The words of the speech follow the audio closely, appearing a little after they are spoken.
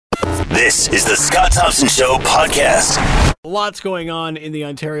This is the Scott Thompson Show podcast. Lots going on in the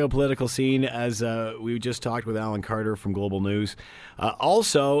Ontario political scene, as we just talked with Alan Carter from Global News.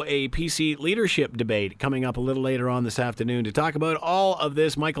 Also, a PC leadership debate coming up a little later on this afternoon. To talk about all of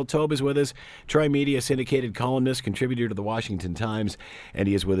this, Michael Taube is with us, Tri-Media syndicated columnist, contributor to the Washington Times, and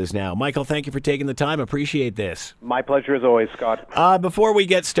he is with us now. Michael, thank you for taking the time. Appreciate this. My pleasure as always, Scott. Before we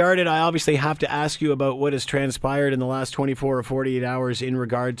get started, I obviously have to ask you about what has transpired in the last 24 or 48 hours in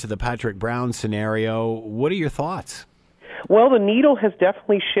regard to the Patrick Brown scenario. What are your thoughts? Well, the needle has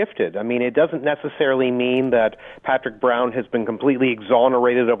definitely shifted. I mean, it doesn't necessarily mean that Patrick Brown has been completely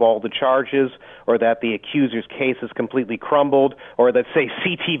exonerated of all the charges, or that the accuser's case has completely crumbled, or that, say,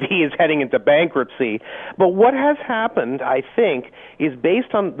 CTV is heading into bankruptcy. But what has happened, I think, is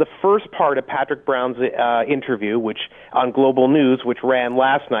based on the first part of Patrick Brown's interview, which on Global News, which ran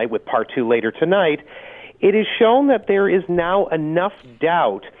last night with part 2 later tonight. It is shown that there is now enough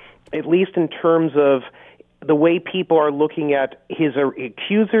doubt, at least in terms of the way people are looking at his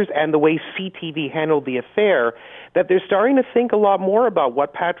accusers and the way CTV handled the affair, that they're starting to think a lot more about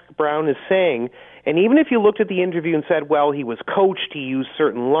what Patrick Brown is saying. And even if you looked at the interview and said, well, he was coached, he used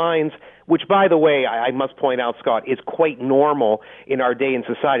certain lines, which, by the way, I must point out, Scott, is quite normal in our day in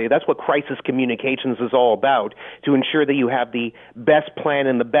society. That's what crisis communications is all about, to ensure that you have the best plan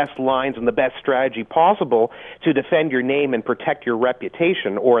and the best lines and the best strategy possible to defend your name and protect your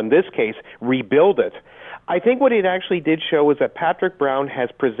reputation, or in this case, rebuild it. I think what it actually did show is that Patrick Brown has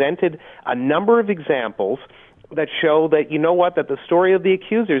presented a number of examples that show that, you know what, that the story of the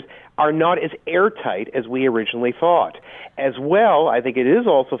accusers are not as airtight as we originally thought. As well, I think it is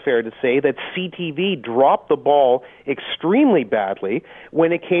also fair to say that CTV dropped the ball extremely badly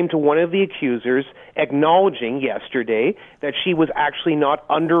when it came to one of the accusers acknowledging yesterday that she was actually not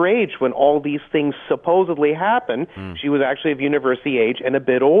underage when all these things supposedly happened. She was actually of university age and a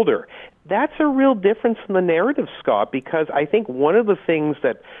bit older. That's a real difference in the narrative, Scott, because I think one of the things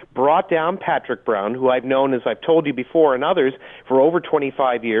that brought down Patrick Brown, who I've known, as I've told you before, and others, for over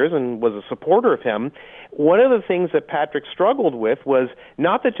 25 years and was a supporter of him, one of the things that Patrick struggled with was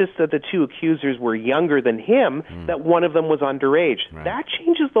not that just that the two accusers were younger than him, that one of them was underage. Right. That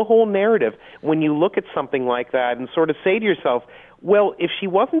changes the whole narrative when you look at something like that and sort of say to yourself, well, if she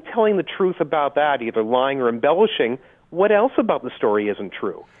wasn't telling the truth about that, either lying or embellishing, what else about the story isn't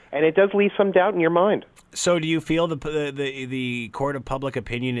true? And it does leave some doubt in your mind. So do you feel the court of public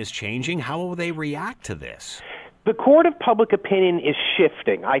opinion is changing? How will they react to this? The court of public opinion is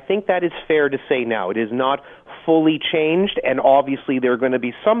shifting. I think that is fair to say now. It is not fully changed, and obviously there are going to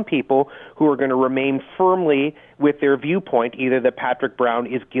be some people who are going to remain firmly with their viewpoint, either that Patrick Brown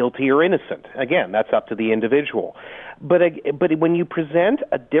is guilty or innocent. Again, that's up to the individual. But when you present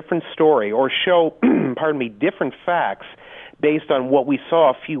a different story or show, different facts based on what we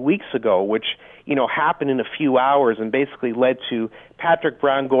saw a few weeks ago, which, happened in a few hours and basically led to Patrick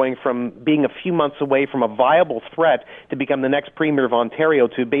Brown going from being a few months away from a viable threat to become the next Premier of Ontario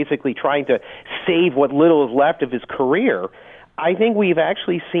to basically trying to save what little is left of his career. I think we've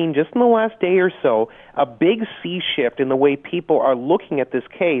actually seen, just in the last day or so, a big sea shift in the way people are looking at this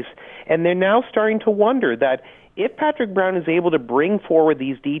case, and they're now starting to wonder that if Patrick Brown is able to bring forward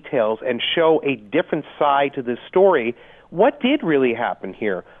these details and show a different side to this story, what did really happen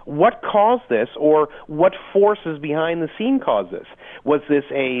here? What caused this, or what forces behind the scene caused this? Was this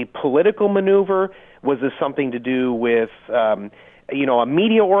a political maneuver? Was this something to do with a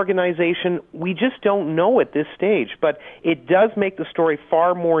media organization? We just don't know at this stage, but it does make the story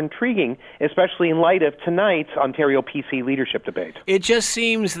far more intriguing, especially in light of tonight's Ontario PC leadership debate. It just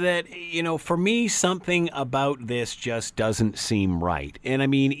seems that, for me, something about this just doesn't seem right. And I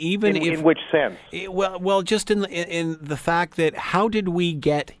mean, even in which sense? Well, just in the fact that how did we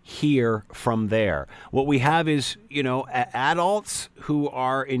get here from there? What we have is, adults who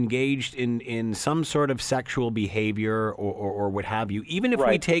are engaged in some sort of sexual behavior or what have you, even if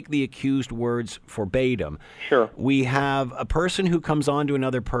we take the accused words verbatim. Sure. We have a person who comes on to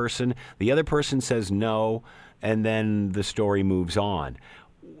another person, the other person says no, and then the story moves on.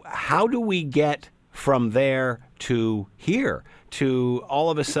 How do we get from there to here? To all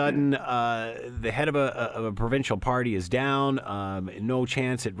of a sudden, the head of a provincial party is down, no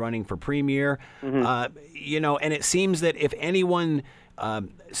chance at running for premier, and it seems that if anyone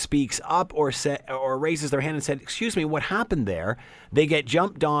speaks up or raises their hand and said, "Excuse me, what happened there?" they get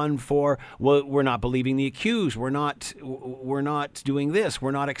jumped on for, "Well, we're not believing the accused. We're not doing this.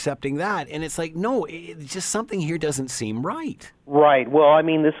 We're not accepting that." And it's like, no, it's just something here doesn't seem right. Right. Well, I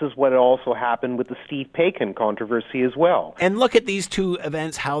mean, this is what also happened with the Steve Paikin controversy as well. And look at these two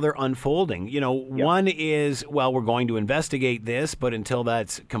events, how they're unfolding. One is, well, we're going to investigate this, but until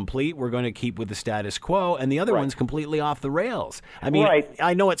that's complete, we're going to keep with the status quo. And the other one's completely off the rails. I mean,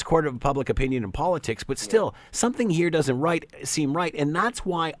 I know it's court of public opinion and politics, but still, something here doesn't seem right. And that's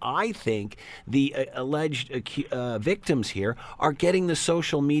why I think the alleged victims here are getting the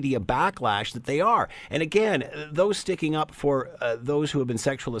social media backlash that they are. And again, those sticking up for those who have been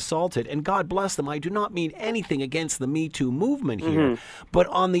sexually assaulted, and God bless them, I do not mean anything against the Me Too movement here. But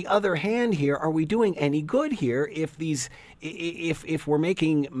on the other hand here, are we doing any good here if we're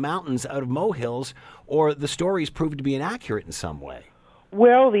making mountains out of molehills, or the stories prove to be inaccurate in some way?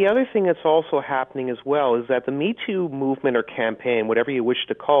 Well, the other thing that's also happening as well is that the Me Too movement or campaign, whatever you wish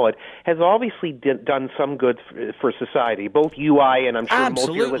to call it, has obviously done some good for society. Both you, I, and I'm sure most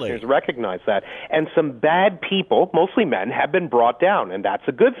of your listeners recognize that. And some bad people, mostly men, have been brought down, and that's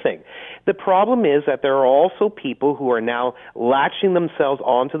a good thing. The problem is that there are also people who are now latching themselves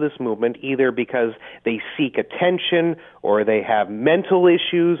onto this movement either because they seek attention or they have mental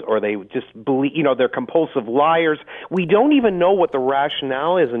issues or they just believe, they're compulsive liars. We don't even know what the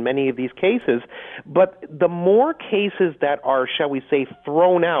rationale is in many of these cases, but the more cases that are, shall we say,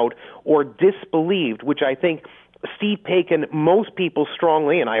 thrown out or disbelieved, which I think Steve Paikin, most people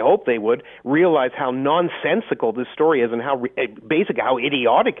strongly, and I hope they would, realize how nonsensical this story is and how how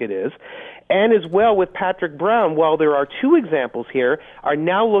idiotic it is. And as well with Patrick Brown, while there are two examples here, are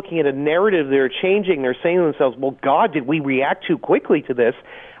now looking at a narrative they're changing. They're saying to themselves, well, God, did we react too quickly to this?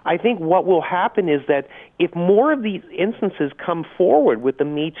 I think what will happen is that if more of these instances come forward with the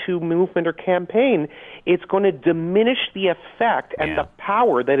Me Too movement or campaign, it's going to diminish the effect and the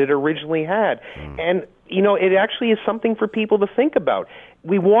power that it originally had. And it actually is something for people to think about.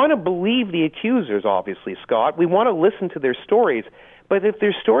 We want to believe the accusers, obviously, Scott. We want to listen to their stories. But if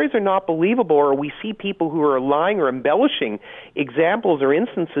their stories are not believable, or we see people who are lying or embellishing examples or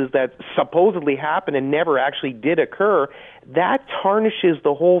instances that supposedly happened and never actually did occur, that tarnishes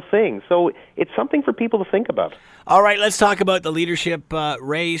the whole thing. So it's something for people to think about. All right, let's talk about the leadership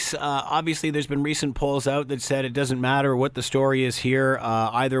race. Obviously, there's been recent polls out that said it doesn't matter what the story is here.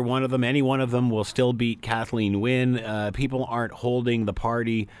 Either one of them, any one of them, will still beat Kathleen Wynne. People aren't holding the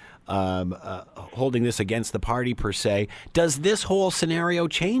party, holding this against the party per se. Does this whole scenario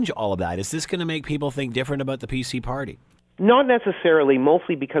change all of that? Is this going to make people think different about the PC party? Not necessarily,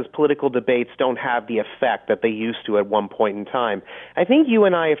 mostly because political debates don't have the effect that they used to at one point in time. I think you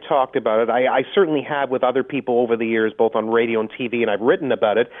and I have talked about it. I certainly have with other people over the years, both on radio and TV, and I've written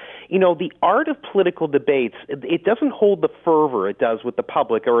about it. The art of political debates, it doesn't hold the fervor it does with the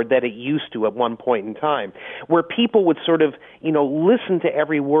public, or that it used to at one point in time, where people would sort of, listen to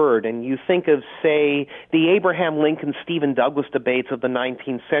every word. And you think of, say, the Abraham Lincoln, Stephen Douglas debates of the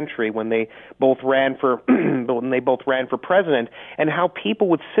 19th century when they both ran for president, and how people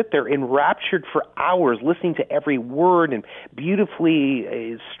would sit there enraptured for hours listening to every word and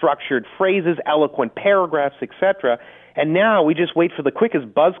beautifully structured phrases, eloquent paragraphs, etc. And now we just wait for the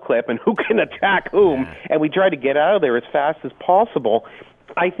quickest buzz clip and who can attack whom, and we try to get out of there as fast as possible.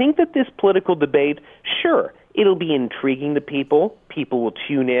 I think that this political debate, sure, it'll be intriguing to people. People will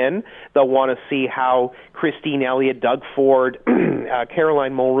tune in. They'll want to see how Christine Elliott, Doug Ford,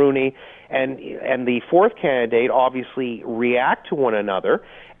 Caroline Mulroney, and the fourth candidate obviously react to one another,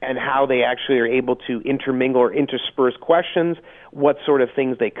 and how they actually are able to intermingle or intersperse questions, what sort of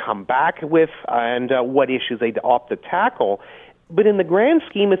things they come back with, and what issues they opt to tackle. But in the grand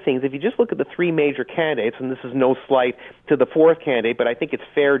scheme of things, if you just look at the three major candidates, and this is no slight to the fourth candidate, but I think it's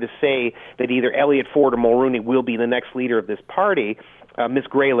fair to say that either Elliott, Ford, or Mulroney will be the next leader of this party. Ms.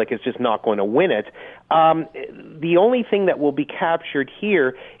 Graylick is just not going to win it. The only thing that will be captured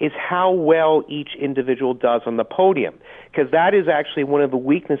here is how well each individual does on the podium, because that is actually one of the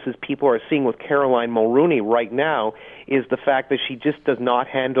weaknesses people are seeing with Caroline Mulroney right now, is the fact that she just does not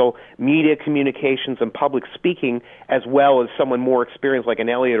handle media communications and public speaking as well as someone more experienced like an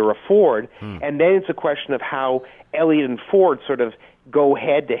Elliott or a Ford. And then it's a question of how Elliott and Ford sort of go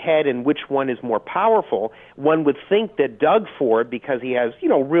head-to-head and which one is more powerful. One would think that Doug Ford, because he has,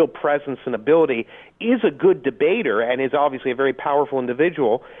 real presence and ability, is a good debater and is obviously a very powerful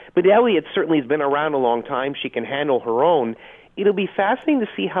individual. But Elliott certainly has been around a long time. She can handle her own. It'll be fascinating to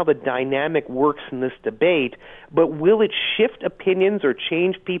see how the dynamic works in this debate, but will it shift opinions or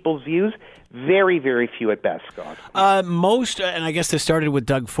change people's views? Very, very few at best, Scott. Most, and I guess this started with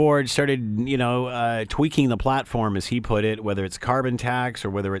Doug Ford, tweaking the platform, as he put it, whether it's carbon tax or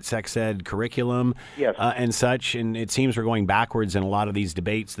whether it's sex ed curriculum and such. And it seems we're going backwards in a lot of these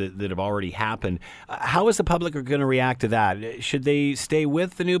debates that have already happened. How is the public going to react to that? Should they stay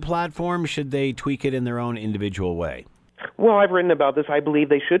with the new platform? Should they tweak it in their own individual way? Well, I've written about this. I believe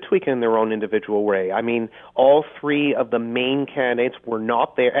they should tweak it in their own individual way. I mean, all three of the main candidates were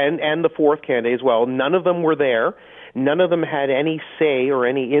not there, and the fourth candidate as well. None of them were there. None of them had any say or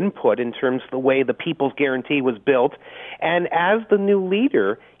any input in terms of the way the People's Guarantee was built. And as the new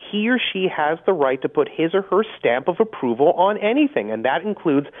leader, he or she has the right to put his or her stamp of approval on anything, and that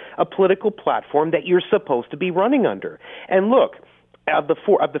includes a political platform that you're supposed to be running under. And look, of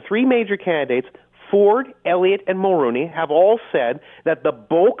the three major candidates, Ford, Elliott, and Mulroney have all said that the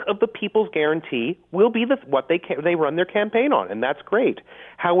bulk of the People's Guarantee will be what they run their campaign on, and that's great.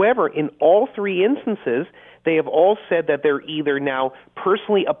 However, in all three instances, they have all said that they're either now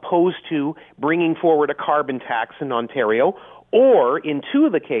personally opposed to bringing forward a carbon tax in Ontario, or in two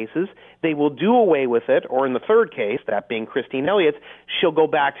of the cases, they will do away with it, or in the third case, that being Christine Elliott's, she'll go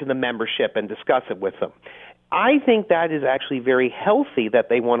back to the membership and discuss it with them. I think that is actually very healthy that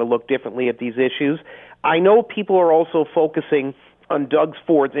they want to look differently at these issues. I know people are also focusing on Doug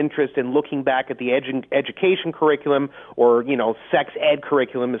Ford's interest in looking back at the education curriculum, or, sex ed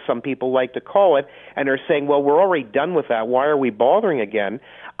curriculum, as some people like to call it, and are saying, well, we're already done with that. Why are we bothering again?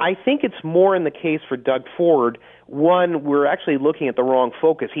 I think it's more in the case for Doug Ford. One, we're actually looking at the wrong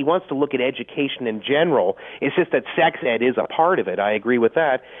focus. He wants to look at education in general. It's just that sex ed is a part of it. I agree with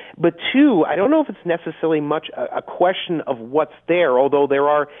that. But two, I don't know if it's necessarily much a question of what's there, although there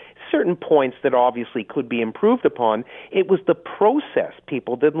are certain points that obviously could be improved upon. It was the process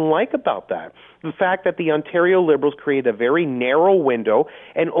people didn't like about that. The fact that the Ontario Liberals created a very narrow window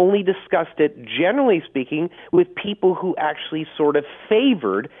and only discussed it, generally speaking, with people who actually sort of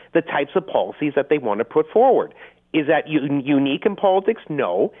favored the types of policies that they want to put forward. Is that unique in politics?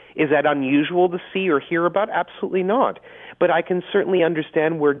 No. Is that unusual to see or hear about? Absolutely not. But I can certainly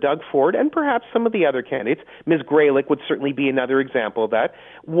understand where Doug Ford and perhaps some of the other candidates, Ms. Graylick would certainly be another example of that,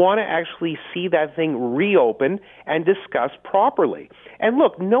 want to actually see that thing reopened and discussed properly. And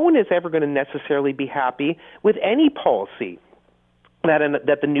look, no one is ever going to necessarily be happy with any policy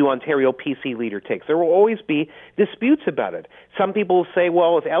that the new Ontario PC leader takes. There will always be disputes about it. Some people will say,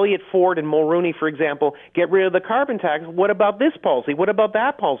 well, if Elliott, Ford, and Mulroney, for example, get rid of the carbon tax, what about this policy? What about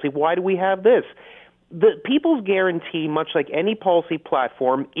that policy? Why do we have this? The People's Guarantee, much like any policy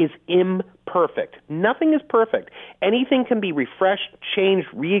platform, is imperfect. Nothing is perfect. Anything can be refreshed, changed,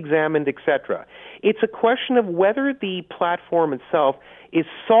 re-examined, etc. It's a question of whether the platform itself is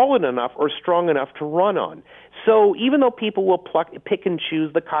solid enough or strong enough to run on. So even though people will pick and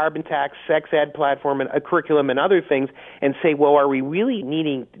choose the carbon tax, sex ed platform, and a curriculum and other things, and say, well, are we really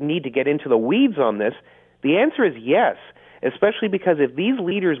need to get into the weeds on this? The answer is yes, especially because if these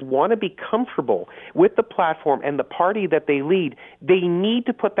leaders want to be comfortable with the platform and the party that they lead, they need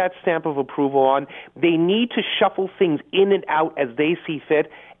to put that stamp of approval on. They need to shuffle things in and out as they see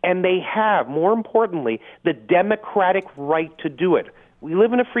fit, and they have, more importantly, the democratic right to do it. We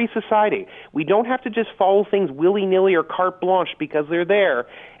live in a free society. We don't have to just follow things willy-nilly or carte blanche because they're there.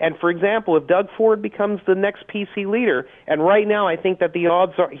 And, for example, if Doug Ford becomes the next PC leader, and right now I think that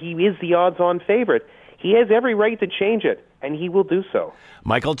he is the odds-on favorite, he has every right to change it, and he will do so.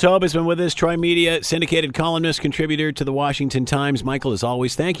 Michael Taube has been with us, Troy Media, syndicated columnist, contributor to the Washington Times. Michael, as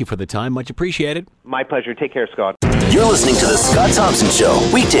always, thank you for the time. Much appreciated. My pleasure. Take care, Scott. You're listening to The Scott Thompson Show,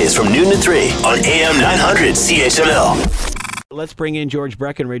 weekdays from noon to 3 on AM 900 CHML. Let's bring in George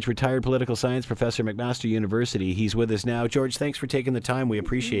Breckenridge, retired political science professor at McMaster University. He's with us now. George, thanks for taking the time. We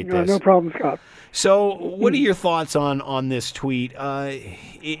appreciate this. No problem, Scott. So what are your thoughts on this tweet?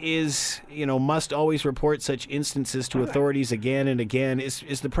 Must always report such instances to authorities again and again.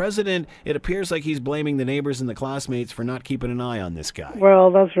 Is the president, it appears like he's blaming the neighbors and the classmates for not keeping an eye on this guy.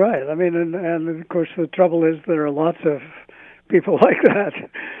 Well, that's right. I mean, and of course the trouble is there are lots of people like that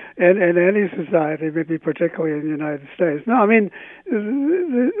in any society, maybe particularly in the United States. No, I mean,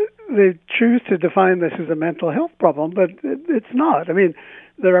 they choose to define this as a mental health problem, but it's not. I mean,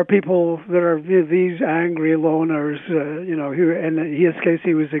 there are people that are these angry loners, who, in his case,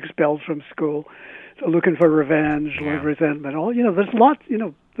 he was expelled from school, so looking for revenge, resentment. There's lots,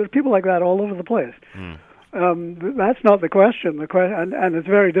 there are people like that all over the place. That's not the question. The question, and it's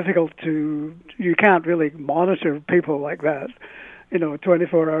very difficult you can't really monitor people like that,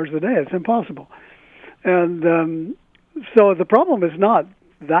 24 hours a day. It's impossible. And so the problem is not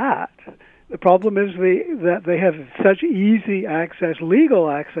that. The problem is that they have such easy access, legal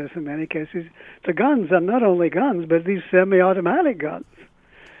access in many cases, to guns, and not only guns, but these semi-automatic guns.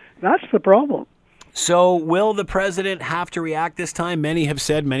 That's the problem. So will the president have to react this time? Many have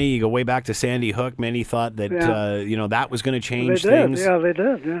said, you go way back to Sandy Hook, many thought that, that was going to change things. Yeah, they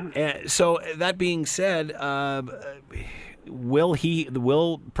did, yeah. So that being said,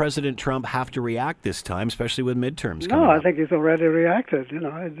 will President Trump have to react this time, especially with midterms coming No, I up? think he's already reacted.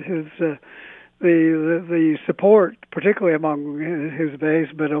 The support, particularly among his base,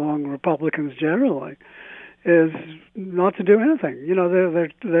 but among Republicans generally, is not to do anything.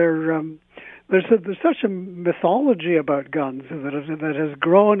 There's such a mythology about guns that has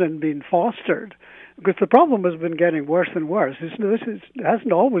grown and been fostered, because the problem has been getting worse and worse. It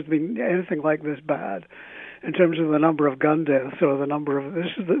hasn't always been anything like this bad in terms of the number of gun deaths or the number of this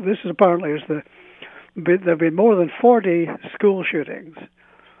is apparently there have been more than 40 school shootings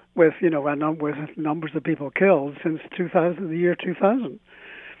with numbers of people killed since the year 2000.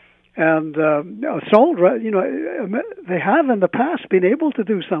 And assault, they have in the past been able to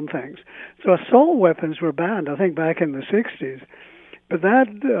do some things. So assault weapons were banned, I think, back in the 60s, but that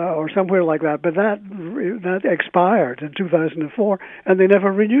or somewhere like that. But that expired in 2004, and they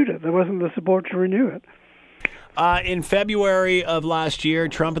never renewed it. There wasn't the support to renew it. In February of last year,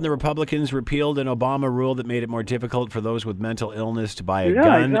 Trump and the Republicans repealed an Obama rule that made it more difficult for those with mental illness to buy a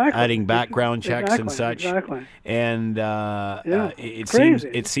gun, adding background checks and such. Exactly. And it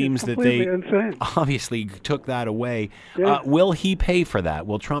seems that they insane. obviously took that away. Yeah. Will he pay for that?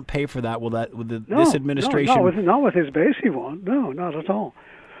 Will Trump pay for that? This administration? No, not with his base he won't. No, not at all.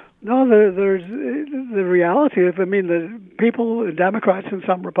 No, there's the reality is, the people, Democrats and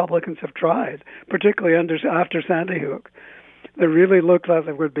some Republicans have tried, particularly after Sandy Hook. They really looked like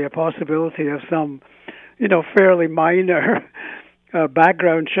there would be a possibility of some, fairly minor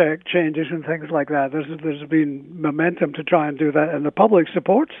background check changes and things like that. There's been momentum to try and do that, and the public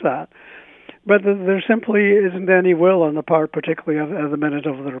supports that. But there simply isn't any will on the part, particularly at the minute,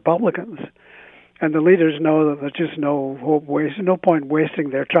 of the Republicans. And the leaders know that there's just no point wasting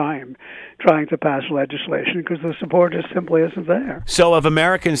their time trying to pass legislation, because the support just simply isn't there. So have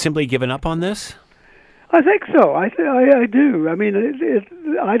Americans simply given up on this? I think so. I do.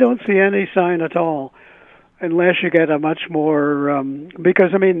 I don't see any sign at all, unless you get a much more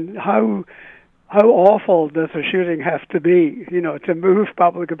because how awful does a shooting have to be, to move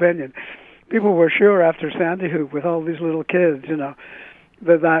public opinion? People were sure after Sandy Hook, with all these little kids,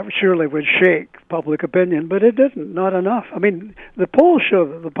 that surely would shake public opinion, but it didn't, not enough. The polls show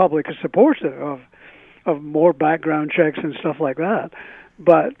that the public is supportive of more background checks and stuff like that,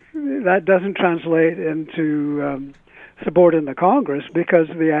 but that doesn't translate into support in the Congress, because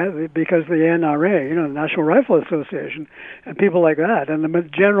the NRA, the National Rifle Association, and people like that, and the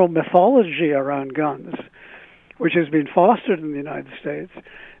general mythology around guns, which has been fostered in the United States,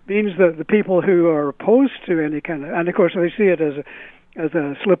 means that the people who are opposed to any kind of, and of course they see it as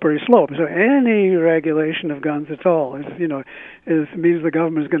a slippery slope. So any regulation of guns at all means the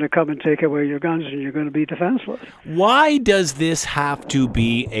government is going to come and take away your guns, and you're going to be defenseless. Why does this have to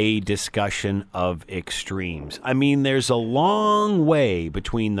be a discussion of extremes? There's a long way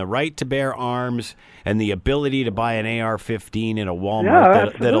between the right to bear arms and the ability to buy an AR-15 in a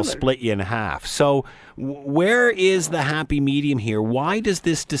Walmart that'll split you in half. So where is the happy medium here? Why does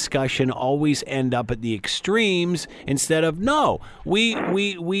this discussion always end up at the extremes instead of, no, we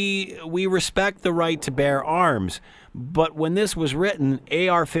respect the right to bear arms, but when this was written,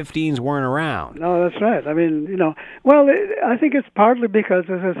 AR-15s weren't around. No, that's right. I think it's partly because,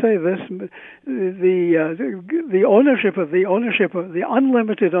 as I say, the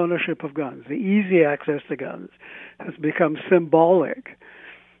unlimited ownership of guns, the easy access to guns, has become symbolic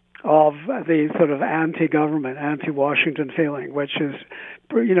of the sort of anti-government, anti-Washington feeling, which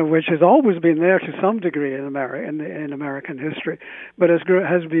has always been there to some degree in American history, but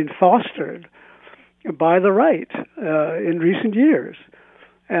has been fostered by the right in recent years.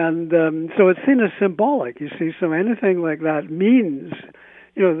 And so it's seen as symbolic, you see. So anything like that means,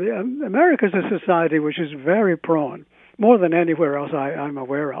 America's a society which is very prone, more than anywhere else I'm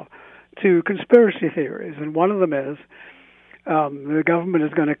aware of, to conspiracy theories. And one of them is the government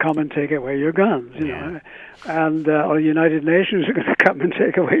is going to come and take away your guns, and or the United Nations are going to come and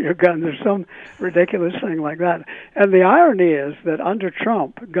take away your guns, or some ridiculous thing like that. And the irony is that under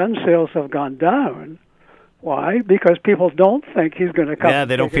Trump, gun sales have gone down. Why? Because people don't think he's going to come. Yeah,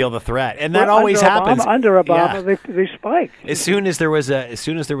 they don't feel the threat, and that always happens. Under Obama, they spiked. As soon as there was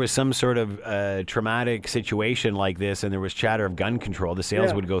some sort of traumatic situation like this, and there was chatter of gun control, the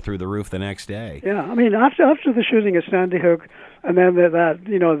sales would go through the roof the next day. Yeah, after the shooting at Sandy Hook, and then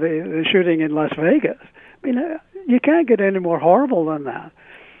the shooting in Las Vegas, you can't get any more horrible than that.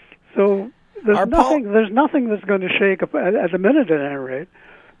 So there's nothing that's going to shake up at the minute, at any rate.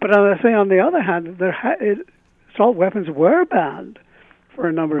 But I say, on the other hand, assault weapons were banned for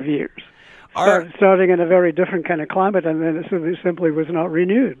a number of years, starting in a very different kind of climate, and then it simply was not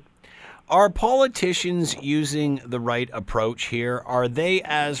renewed. Are politicians using the right approach here? Are they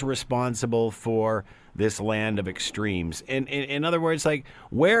as responsible for this land of extremes? In other words, like,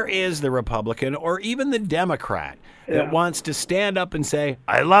 where is the Republican or even the Democrat that wants to stand up and say,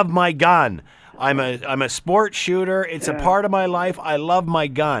 I love my gun. I'm a sports shooter. It's a part of my life. I love my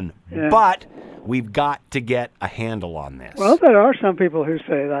gun. But we've got to get a handle on this. Well, there are some people who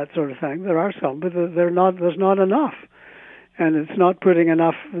say that sort of thing. There are some, but there's not enough. And it's not putting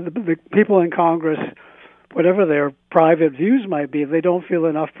enough, the people in Congress, whatever their private views might be, they don't feel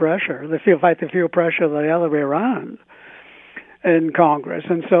enough pressure. They feel pressure the other way around in Congress,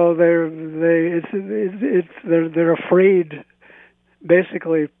 and so they're afraid,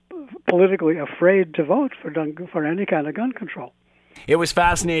 basically politically afraid to vote for any kind of gun control. It was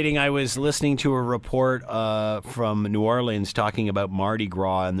fascinating. I was listening to a report from New Orleans talking about Mardi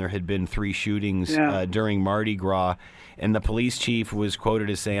Gras, and there had been 3 shootings during Mardi Gras. And the police chief was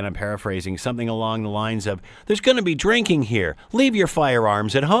quoted as saying, I'm paraphrasing, something along the lines of, there's going to be drinking here. Leave your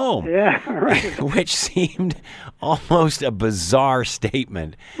firearms at home. Yeah, right. Which seemed almost a bizarre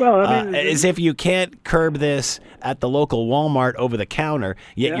statement. Well, I mean, as if you can't curb this at the local Walmart over the counter,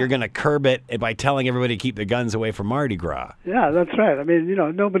 yet you're going to curb it by telling everybody to keep their guns away from Mardi Gras. Yeah, that's right. I mean,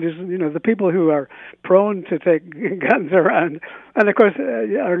 nobody's, the people who are prone to take guns around, and of course,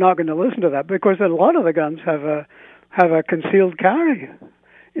 are not going to listen to that, because a lot of the guns have a concealed carry.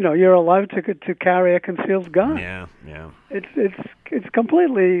 You're allowed to carry a concealed gun. Yeah. It's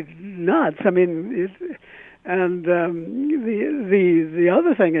completely nuts. I mean, the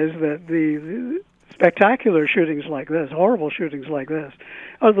other thing is that the spectacular shootings like this, horrible shootings like this,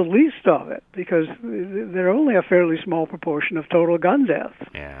 are the least of it, because they're only a fairly small proportion of total gun deaths.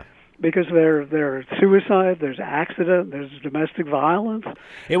 Yeah. Because there's suicide, there's accident, there's domestic violence.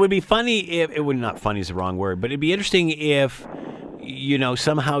 It would be funny if, not funny is the wrong word, but it'd be interesting if,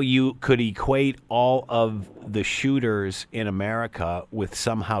 somehow you could equate all of the shooters in America with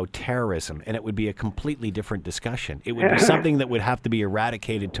somehow terrorism, and it would be a completely different discussion. It would be something that would have to be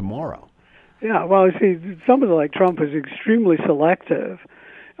eradicated tomorrow. Yeah, well, you see, somebody like Trump is extremely selective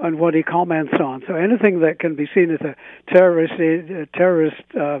on what he comments on. So anything that can be seen as a terrorist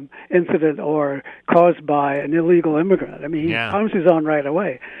incident or caused by an illegal immigrant, I mean, he pounces on right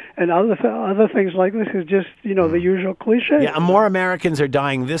away. And other things like this is just, the usual cliche. Yeah, more Americans are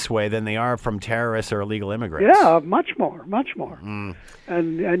dying this way than they are from terrorists or illegal immigrants. Yeah, much more.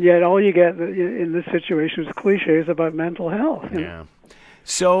 And yet all you get in this situation is cliches about mental health. Yeah.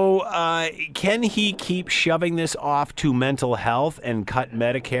 So can he keep shoving this off to mental health and cut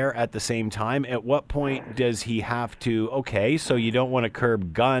Medicare at the same time? At what point does he have to, so you don't want to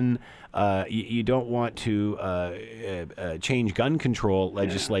curb you don't want to change gun control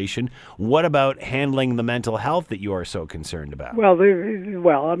legislation. What about handling the mental health that you are so concerned about? Well,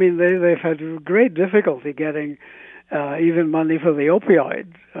 they've had great difficulty getting even money for the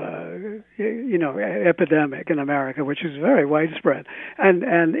opioid, epidemic in America, which is very widespread, and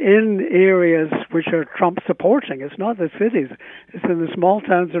in areas which are Trump supporting. It's not the cities; it's in the small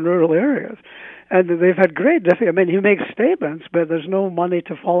towns and rural areas, and they've had great difficulty. I mean, he makes statements, but there's no money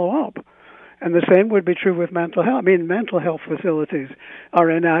to follow up. And the same would be true with mental health. I mean, mental health facilities are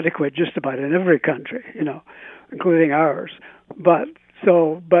inadequate just about in every country, including ours. But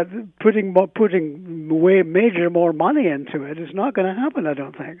putting way more money into it is not going to happen, I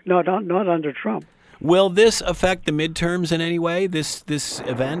don't think. Not under Trump. Will this affect the midterms in any way? This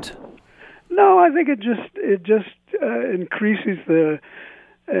event? No, I think it just increases the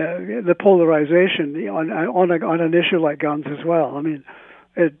polarization on an issue like guns as well. I mean,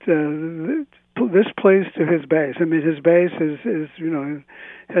 this plays to his base. I mean, his base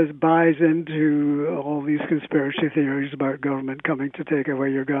buys into all these conspiracy theories about government coming to take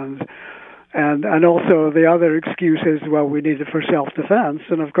away your guns. And also the other excuse is, well, we need it for self-defense.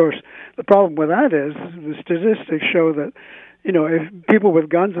 And of course, the problem with that is the statistics show that, if people with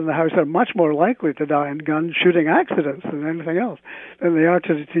guns in the house are much more likely to die in gun shooting accidents than anything else, than they are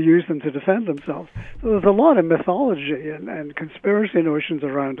to use them to defend themselves. So there's a lot of mythology and conspiracy notions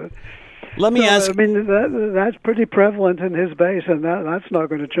around it. Let me ask. I mean, that's pretty prevalent in his base, and that's not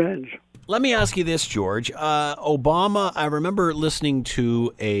going to change. Let me ask you this, George. Obama, I remember listening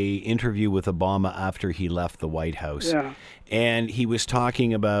to a interview with Obama after he left the White House. Yeah. And he was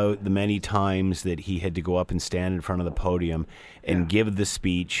talking about the many times that he had to go up and stand in front of the podium and give the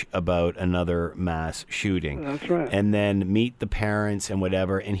speech about another mass shooting. That's right. And then meet the parents and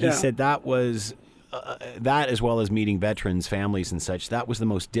whatever. And he said that was... that, as well as meeting veterans, families and such, that was the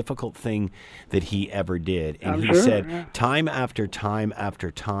most difficult thing that he ever did. And he said time after time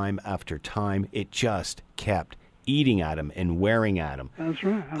after time after time, it just kept eating at him and wearing at him. That's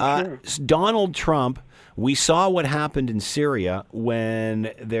right. I'm sure. Donald Trump, we saw what happened in Syria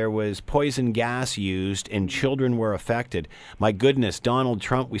when there was poison gas used and children were affected. My goodness, Donald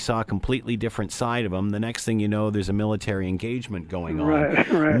Trump, we saw a completely different side of him. The next thing you know, there's a military engagement going on.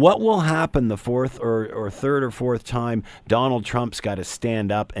 Right. What will happen the fourth or third or fourth time Donald Trump's got to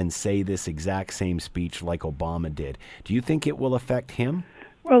stand up and say this exact same speech like Obama did? Do you think it will affect him?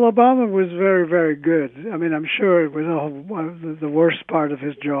 Well, Obama was very, very good. I mean, I'm sure it was the worst part of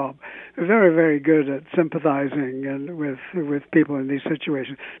his job. Very, very good at sympathizing and with people in these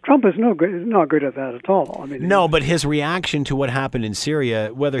situations. Trump is not good at that at all. I mean, no, but his reaction to what happened in Syria,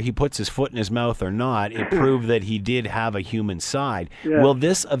 whether he puts his foot in his mouth or not, it proved that he did have a human side. Yeah. Will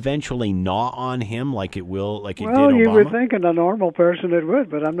this eventually gnaw on him like it did Obama? Well, you would think in a normal person it would,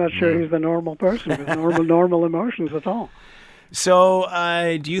 but I'm not sure he's the normal person with normal emotions at all. So,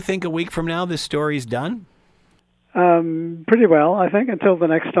 do you think a week from now this story's done? Pretty well, I think, until the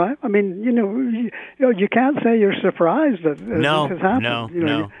next time. I mean, you can't say you're surprised that this has happened.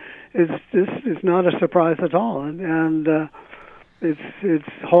 No. It's not a surprise at all, and it's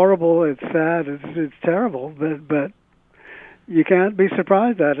horrible, it's sad, it's terrible, but you can't be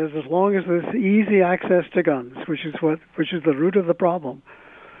surprised at it as long as there's easy access to guns, which is the root of the problem.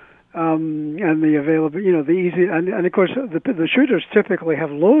 And the available, the easy, and of course the shooters typically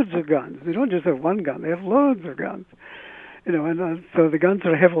have loads of guns. They don't just have one gun; they have loads of guns. And so the guns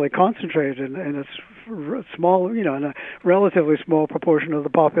are heavily concentrated in a small, in a relatively small proportion of the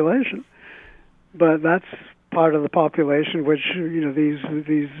population. But that's part of the population which, these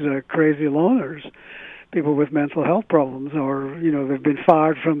crazy loners, people with mental health problems, or they've been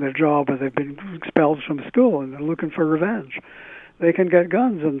fired from their job, or they've been expelled from school, and they're looking for revenge. They can get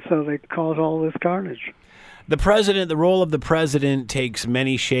guns, and so they cause all this carnage. The role of the president takes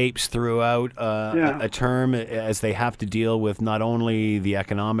many shapes throughout a term, as they have to deal with not only the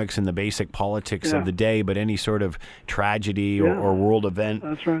economics and the basic politics of the day, but any sort of tragedy or world event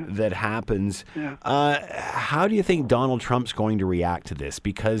that happens. Yeah. How do you think Donald Trump's going to react to this?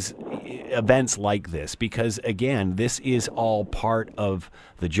 Because events like this, because again, this is all part of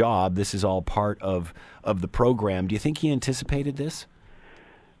the job. This is all part of the program. Do you think he anticipated this?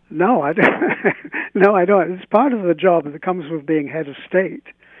 No, I don't. No, I don't. It's part of the job that comes with being head of state.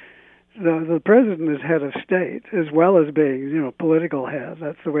 The president is head of state as well as being, political head.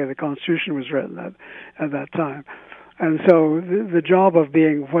 That's the way the Constitution was written at that time. And so the job of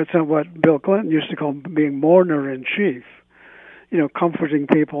being what Bill Clinton used to call being mourner in chief, comforting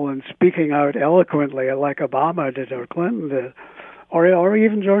people and speaking out eloquently like Obama did or Clinton did, or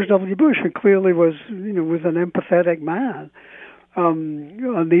even George W. Bush, who clearly was an empathetic man.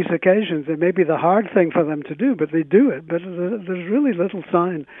 On these occasions, it may be the hard thing for them to do, but they do it. But there's really little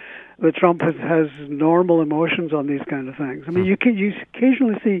sign that Trump has normal emotions on these kind of things. I mean, you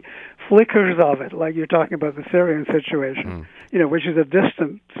occasionally see flickers of it, like you're talking about the Syrian situation, which is a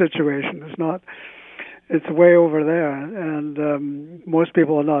distant situation. It's way over there, and most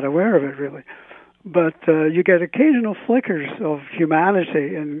people are not aware of it really. But you get occasional flickers of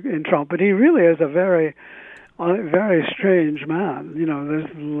humanity in Trump, but he really is a very strange man. There's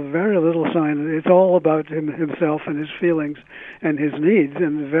very little sign. It's all about himself and his feelings and his needs,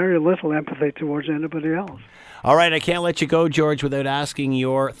 and very little empathy towards anybody else. All right, I can't let you go, George, without asking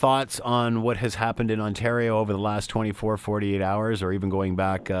your thoughts on what has happened in Ontario over the last 24, 48 hours, or even going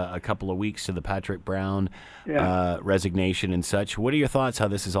back a couple of weeks to the Patrick Brown resignation and such. What are your thoughts how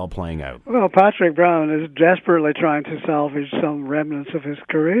this is all playing out? Well, Patrick Brown is desperately trying to salvage some remnants of his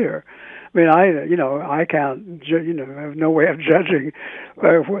career. I mean, I can't, I have no way of judging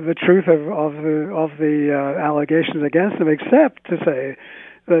the truth of the allegations against him, except to say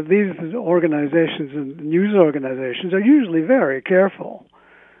that these organizations and news organizations are usually very careful.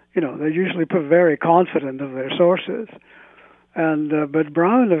 They're usually very confident of their sources. And but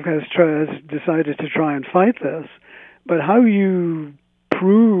Brown has decided to try and fight this. But how you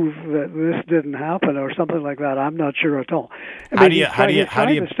prove that this didn't happen or something like that, I'm not sure at all. He's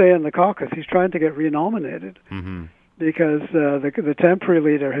trying to stay in the caucus. He's trying to get renominated because the temporary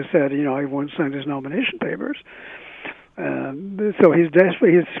leader has said, he won't sign his nomination papers. So he's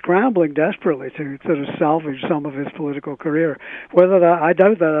scrambling desperately to sort of salvage some of his political career. I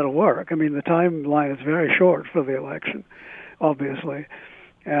doubt that'll work. I mean, the timeline is very short for the election, obviously,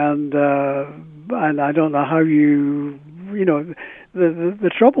 and I don't know how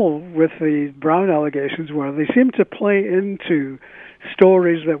the trouble with the Brown allegations were they seem to play into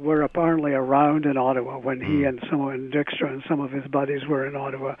stories that were apparently around in Ottawa when he and Dijkstra and some of his buddies were in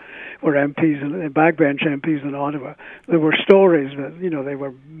Ottawa, were MPs and backbench MPs in Ottawa. There were stories that they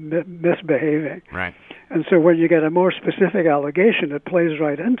were misbehaving. Right. And so when you get a more specific allegation, it plays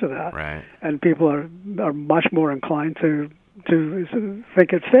right into that. Right. And people are much more inclined to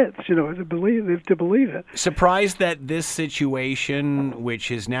think it fits, to believe it. Surprised that this situation, which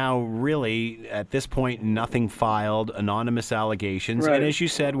is now really at this point nothing filed, anonymous allegations, Right. and as you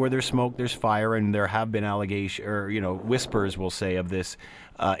said, where there's smoke, there's fire, and there have been allegations or whispers, we'll say, of this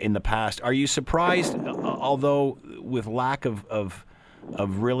in the past. Are you surprised, although with lack of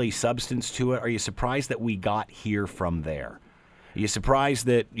really substance to it, are you surprised that we got here from there? Are you surprised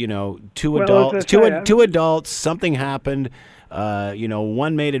that two adults, something happened?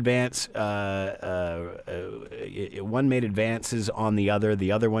 One made advances on the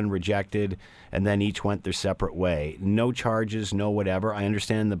other one rejected, and then each went their separate way. No charges, no whatever. I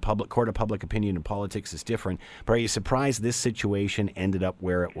understand the court of public opinion in politics is different, but are you surprised this situation ended up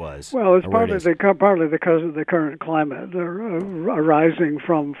where it was? Well, it's partly because of the current climate arising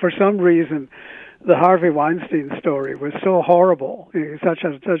from, for some reason, the Harvey Weinstein story was so horrible, such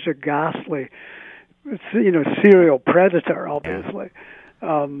a ghastly, serial predator, obviously,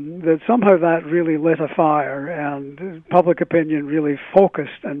 that somehow that really lit a fire, and public opinion really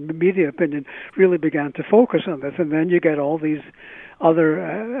focused, and media opinion really began to focus on this, and then you get all these other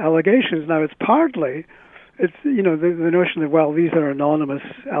allegations. Now, it's the notion that, well, these are anonymous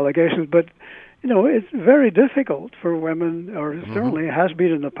allegations, but it's very difficult for women, or certainly has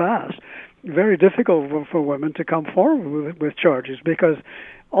been in the past, very difficult for women to come forward with charges, because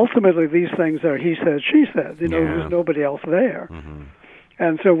ultimately these things are he said, she said. There's nobody else there,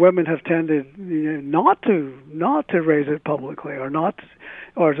 and so women have tended not to raise it publicly,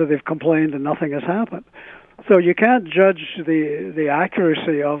 or so they've complained and nothing has happened. So you can't judge the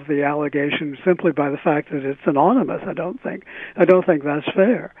accuracy of the allegation simply by the fact that it's anonymous. I don't think that's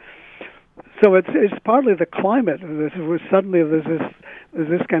fair. So it's partly the climate of this. Suddenly there's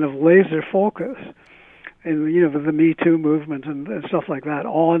this kind of laser focus in the Me Too movement and stuff like that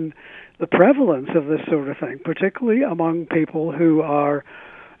on the prevalence of this sort of thing, particularly among people who are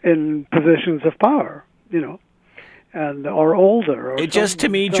in positions of power, and are older. It just, to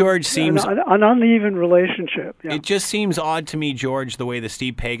me, George, seems an uneven relationship. Yeah. It just seems odd to me, George, the way the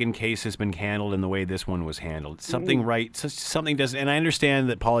Steve Pagan case has been handled and the way this one was handled. Something something doesn't. And I understand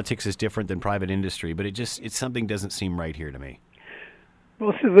that politics is different than private industry, but something doesn't seem right here to me.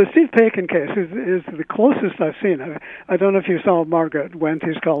 Well, so the Steve Pagan case is the closest I've seen. I don't know if you saw Margaret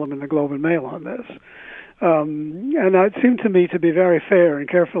Wente's column in the Globe and Mail on this, and it seemed to me to be very fair and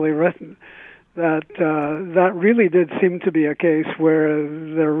carefully written. That really did seem to be a case where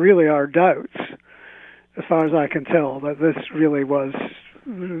there really are doubts, as far as I can tell, that this really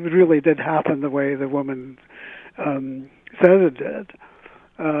did happen the way the woman says it did.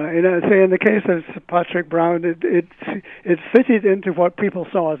 In the case of Patrick Brown, it fitted into what people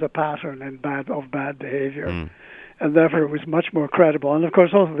saw as a pattern of bad behavior. And therefore it was much more credible. And of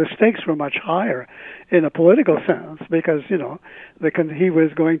course also the stakes were much higher in a political sense, because, he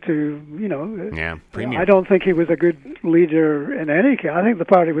was going to, premier. I don't think he was a good leader in any case. I think the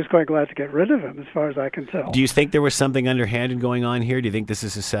party was quite glad to get rid of him, as far as I can tell. Do you think there was something underhanded going on here? Do you think this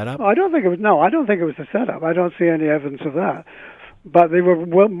is a setup? I don't think it was a setup. I don't see any evidence of that. But they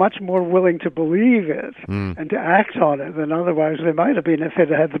were much more willing to believe it and to act on it than otherwise they might have been if it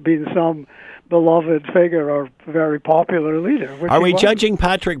had been some beloved figure or very popular leader. Are we judging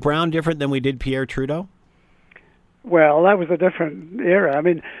Patrick Brown different than we did Pierre Trudeau? Well, that was a different era. I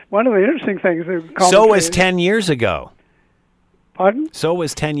mean, one of the interesting things... So was 10 years ago. Pardon? So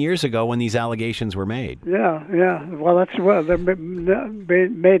was 10 years ago when these allegations were made. Yeah. Well, they're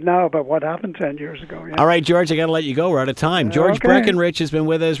made now about what happened 10 years ago. Yeah. All right, George, I got to let you go. We're out of time. George Breckenridge has been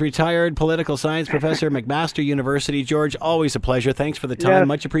with us, retired political science professor, McMaster University. George, always a pleasure. Thanks for the time. Yes.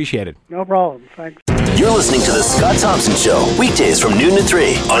 Much appreciated. No problem. Thanks. You're listening to The Scott Thompson Show, weekdays from noon to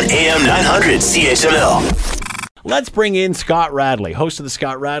 3 on AM 900 CHML. Let's bring in Scott Radley, host of the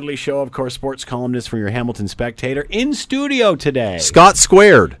Scott Radley Show, of course, sports columnist for your Hamilton Spectator, in studio today. Scott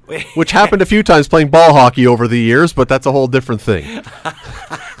Squared, which happened a few times playing ball hockey over the years, but that's a whole different thing.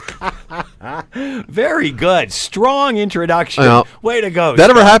 Very good. Strong introduction. Way to go, That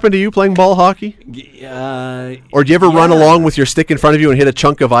Scott. Ever happened to you playing ball hockey? Or do you ever run along with your stick in front of you and hit a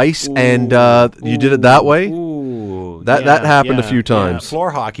chunk of ice and you did it that way? Ooh. That happened a few times.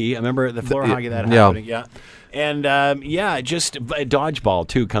 Floor hockey. I remember the floor hockey that happened. Yeah. And just dodgeball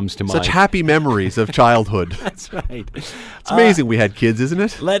too comes to mind. Such happy memories of childhood. That's right. It's amazing we had kids, isn't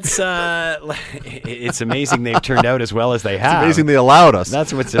it? It's amazing they've turned out as well as they have. It's amazing they allowed us.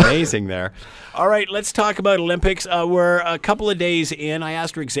 That's what's amazing there. All right, let's talk about Olympics. We're a couple of days in. I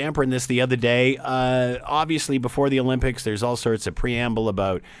asked Rick Zamperin this the other day. Obviously, before the Olympics, there's all sorts of preamble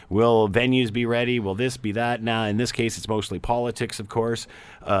about will venues be ready? Will this be that? Now, in this case, it's mostly politics, of course.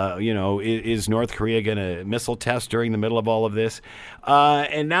 Is North Korea going to missile test during the middle of all of this?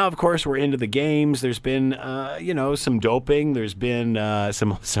 And now, of course, we're into the games. There's been, some doping. There's been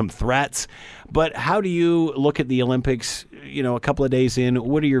some threats. But how do you look at the Olympics, a couple of days in?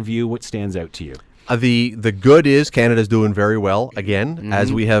 What are your view? What stands out to you? The good is Canada's doing very well again,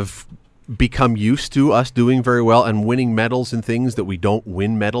 as we have become used to us doing very well and winning medals in things that we don't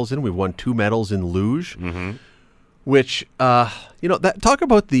win medals in. We've won 2 medals in luge, which talk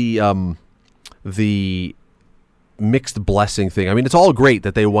about the mixed blessing thing. I mean, it's all great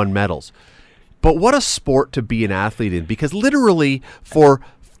that they won medals, but what a sport to be an athlete in, because literally for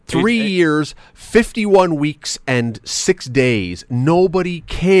 3 years, 51 weeks, and 6 days, nobody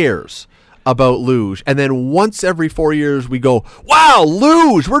cares about luge. And then once every 4 years, we go, wow,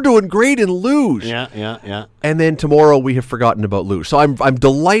 luge, we're doing great in luge. Yeah. And then tomorrow, we have forgotten about luge. So I'm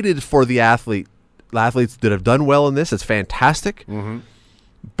delighted for the athletes that have done well in this. It's fantastic.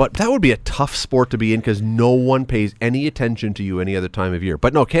 But that would be a tough sport to be in because no one pays any attention to you any other time of year.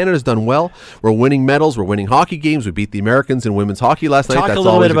 But no, Canada's done well. We're winning medals. We're winning hockey games. We beat the Americans in women's hockey last night. Talk That's a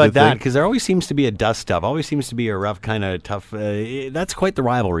little always bit a about good that, thing. because there always seems to be a dust-up. Always seems to be a rough kind of tough. That's quite the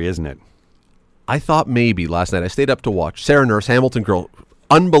rivalry, isn't it? I thought maybe last night. I stayed up to watch. Sarah Nurse, Hamilton girl,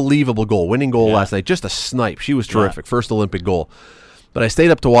 unbelievable goal, winning goal last night. Just a snipe. She was terrific. First Olympic goal. But I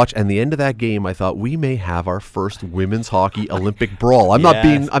stayed up to watch, and the end of that game, I thought we may have our first women's hockey Olympic brawl. I'm not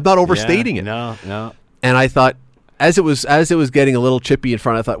overstating it. No. And I thought, as it was getting a little chippy in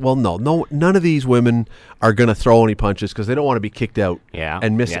front, I thought, well, no, none of these women are going to throw any punches because they don't want to be kicked out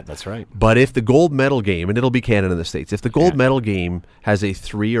and miss it. Yeah, that's right. But if the gold medal game, and it'll be Canada and the States, if the gold medal game has a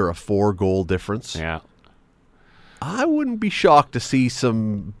 3 or a 4 goal difference, I wouldn't be shocked to see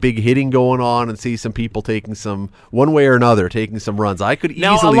some big hitting going on and see some people taking some, one way or another, taking some runs. I could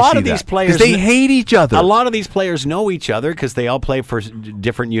easily see that. A lot of these players, because they hate each other. A lot of these players know each other because they all play for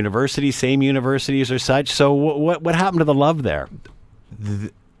different universities, same universities or such. So what happened to the love there?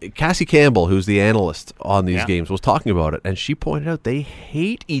 Cassie Campbell, who's the analyst on these games, was talking about it, and she pointed out they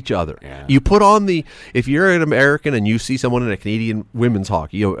hate each other. Yeah. You put on if you're an American and you see someone in a Canadian women's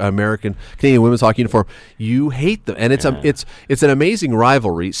hockey, Canadian women's hockey uniform, you hate them, and it's an amazing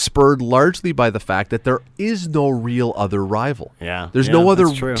rivalry spurred largely by the fact that there is no real other rival. There's no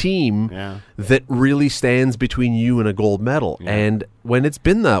other team that really stands between you and a gold medal, and when it's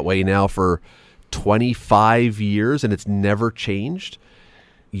been that way now for 25 years and it's never changed.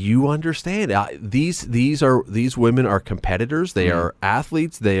 You understand these women are competitors. They are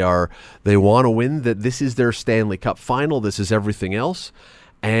athletes. They want to win. That this is their Stanley Cup final. This is everything else.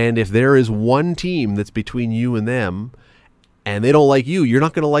 And if there is one team that's between you and them, and they don't like you, you're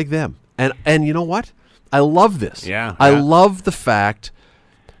not going to like them. And you know what? I love this. I love the fact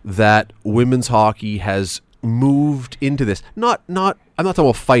that women's hockey has moved into this. I'm not talking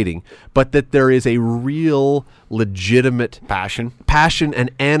about fighting, but that there is a real legitimate passion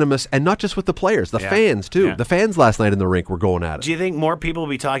and animus, and not just with the players, the fans too. The fans last night in the rink were going at it. Do you think more people will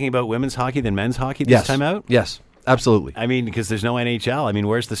be talking about women's hockey than men's hockey this time out? Yes, absolutely. I mean, because there's no NHL. I mean,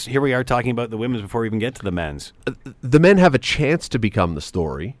 where's this? Here we are talking about the women's before we even get to the men's. The men have a chance to become the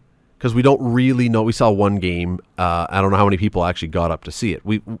story because we don't really know. We saw one game. I don't know how many people actually got up to see it.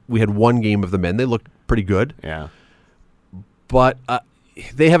 We had one game of the men. They looked pretty good. But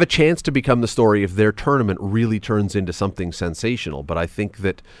they have a chance to become the story if their tournament really turns into something sensational. But I think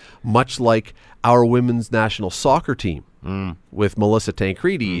that much like our women's national soccer team with Melissa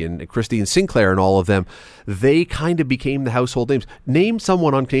Tancredi and Christine Sinclair and all of them, they kind of became the household names. Name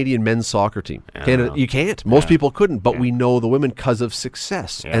someone on Canadian men's soccer team. Canada, you can't. Most people couldn't, but we know the women because of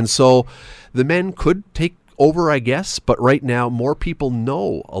success. And so the men could take over, I guess, but right now more people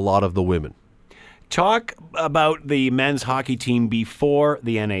know a lot of the women. Talk about the men's hockey team before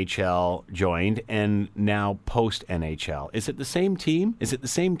the NHL joined and now post-NHL. Is it the same team? Is it the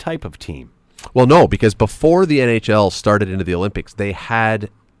same type of team? Well, no, because before the NHL started into the Olympics, they had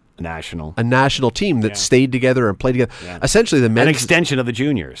a national team that stayed together and played together. Essentially, the men's... An extension of the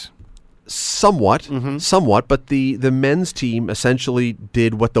juniors. Somewhat, but the men's team essentially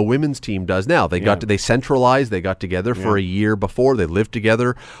did what the women's team does now. They centralized, they got together for a year before, they lived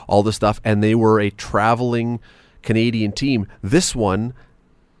together, all this stuff, and they were a traveling Canadian team. This one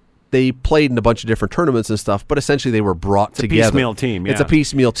they played in a bunch of different tournaments and stuff, but essentially they were brought together. Piecemeal team. Yeah. It's a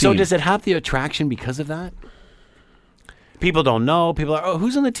piecemeal team. So does it have the attraction because of that? People don't know. People are,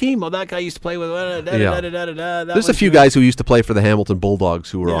 who's on the team? Well, that guy used to play with. There's a few guys who used to play for the Hamilton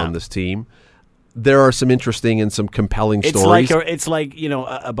Bulldogs who were on this team. There are some interesting and some compelling stories. It's like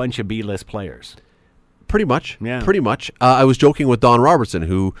a bunch of B-list players. Pretty much. Yeah. Pretty much. I was joking with Don Robertson,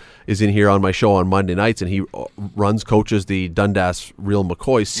 who is in here on my show on Monday nights, and he coaches the Dundas Real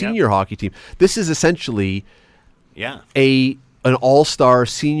McCoy senior hockey team. This is essentially an all-star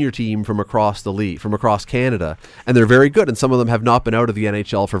senior team from across the league, from across Canada, and they're very good, and some of them have not been out of the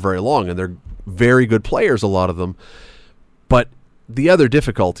NHL for very long, and they're very good players, a lot of them. But the other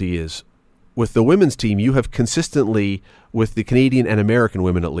difficulty is, with the women's team, you have consistently, with the Canadian and American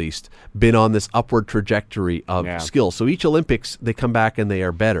women at least, been on this upward trajectory of skill. So each Olympics, they come back and they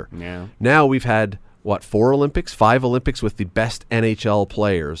are better. Yeah. Now we've had, 5 Olympics with the best NHL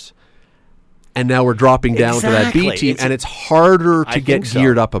players. And now we're dropping down to that B team, and it's harder to get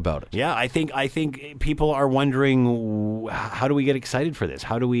geared up about it. Yeah, I think people are wondering, how do we get excited for this?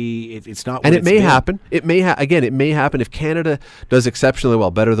 How do we? It's not. And it may happen. It may happen if Canada does exceptionally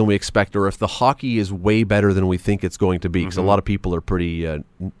well, better than we expect, or if the hockey is way better than we think it's going to be. Because a lot of people are pretty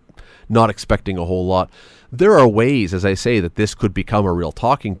not expecting a whole lot. There are ways, as I say, that this could become a real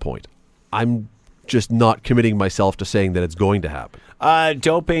talking point. I'm just not committing myself to saying that it's going to happen.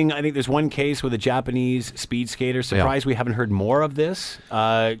 Doping, I think there's one case with a Japanese speed skater. Surprised we haven't heard more of this.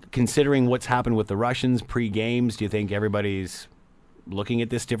 Considering what's happened with the Russians pre-games, do you think everybody's looking at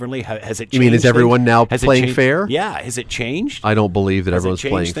this differently? Has it changed? You mean, is everyone now playing fair? Yeah, has it changed? I don't believe that everyone's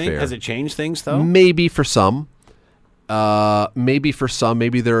playing fair. Has it changed things, though? Maybe for some. Maybe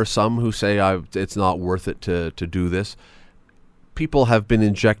there are some who say it's not worth it to do this. People have been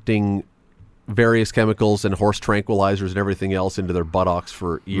injecting various chemicals and horse tranquilizers and everything else into their buttocks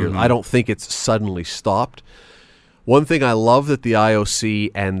for years. I don't think it's suddenly stopped. One thing I love that the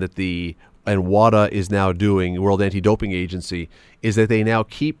IOC and WADA is now doing, World Anti-Doping Agency, is that they now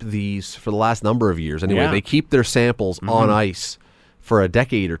keep these, for the last number of years anyway, they keep their samples on ice for a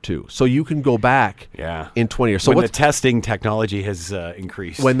decade or two. So you can go back in 20 years. So when the testing technology has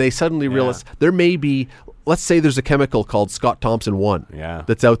increased. When they suddenly realize there may be, let's say there's a chemical called Scott Thompson 1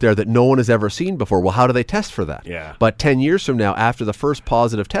 that's out there that no one has ever seen before. Well, how do they test for that? Yeah. But 10 years from now, after the first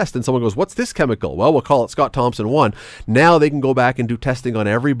positive test, and someone goes, what's this chemical? Well, we'll call it Scott Thompson 1. Now they can go back and do testing on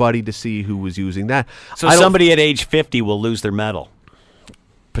everybody to see who was using that. So somebody at age 50 will lose their medal.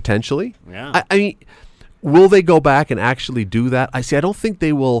 Potentially. Yeah. I mean, will they go back and actually do that? I don't think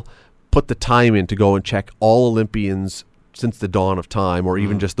they will put the time in to go and check all Olympians since the dawn of time, or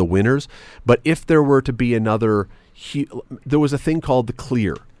even just the winners. But if there were to be another, there was a thing called the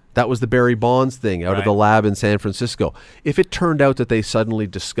Clear. That was the Barry Bonds thing out of the lab in San Francisco. If it turned out that they suddenly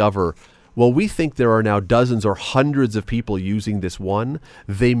discover, well, we think there are now dozens or hundreds of people using this one,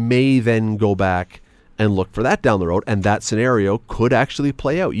 they may then go back and look for that down the road, and that scenario could actually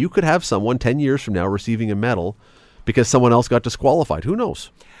play out. You could have someone 10 years from now receiving a medal because someone else got disqualified. Who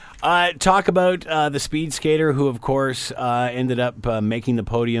knows? Talk about the speed skater who, of course, ended up making the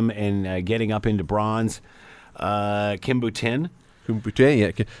podium and getting up into bronze, Kim Boutin. Kim Boutin,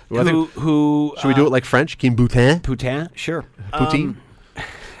 yeah. Who should we do it like French? Kim Boutin? Boutin, sure. Poutine?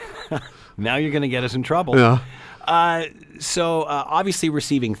 Now you're going to get us in trouble. Yeah. So obviously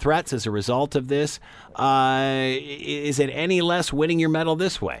receiving threats as a result of this. Is it any less winning your medal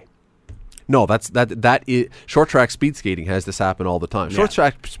this way? No, that is short track speed skating has this happen all the time. Short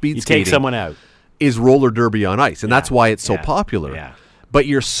track speed skating, take someone out, is roller derby on ice, and that's why it's so popular. Yeah. But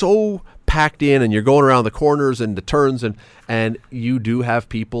you're so packed in, and you're going around the corners and the turns, and you do have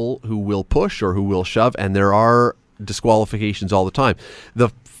people who will push or who will shove, and there are disqualifications all the time.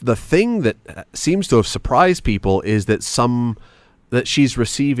 The thing that seems to have surprised people is that she's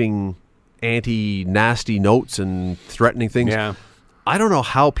receiving anti-nasty notes and threatening things. Yeah. I don't know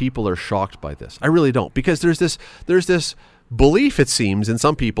how people are shocked by this. I really don't, because there's this belief, it seems, in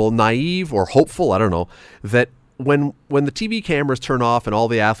some people, naive or hopeful, I don't know, that when the TV cameras turn off and all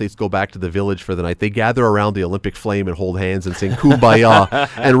the athletes go back to the village for the night, they gather around the Olympic flame and hold hands and sing Kumbaya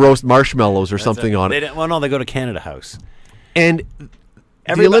and roast marshmallows or something on it. Well, no, they go to Canada House. And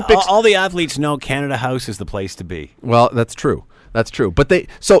the Olympics, all the athletes know Canada House is the place to be. Well, that's true. That's true. But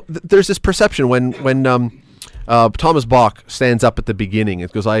there's this perception when Thomas Bach stands up at the beginning.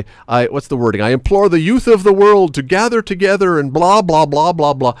 It goes, I what's the wording? I implore the youth of the world to gather together and blah, blah, blah,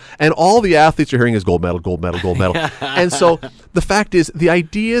 blah, blah. And all the athletes are hearing is gold medal, gold medal, gold medal. And so the fact is, the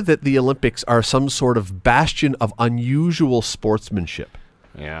idea that the Olympics are some sort of bastion of unusual sportsmanship,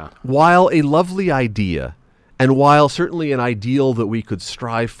 yeah, while a lovely idea And while certainly an ideal that we could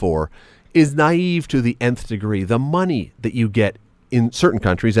strive for is naive to the nth degree, the money that you get in certain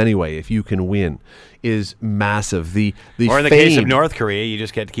countries anyway, if you can win, is massive. The or in the fame, case of North Korea, you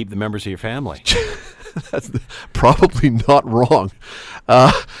just get to keep the members of your family. That's probably not wrong.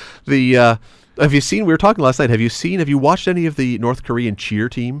 Have you seen? We were talking last night. Have you watched any of the North Korean cheer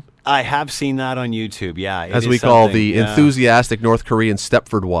team? I have seen that on YouTube. Yeah, as we call the enthusiastic North Korean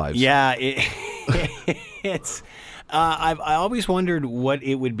Stepford wives. Yeah, it's. I always wondered what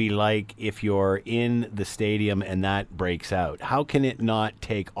it would be like if you're in the stadium and that breaks out. How can it not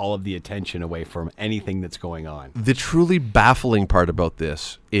take all of the attention away from anything that's going on? The truly baffling part about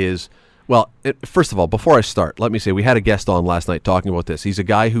this is, well, first of all, before I start, let me say we had a guest on last night talking about this. He's a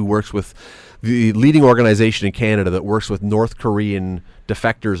guy who works with the leading organization in Canada that works with North Korean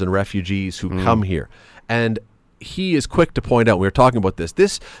defectors and refugees who come here. And he is quick to point out, we were talking about this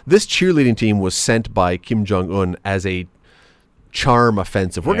cheerleading team was sent by Kim Jong-un as a charm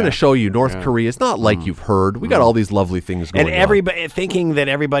offensive. We're going to show you North Korea. It's not like you've heard. We got all these lovely things going on. And everybody thinking that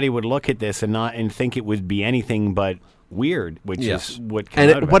everybody would look at this and think it would be anything but weird, which is what came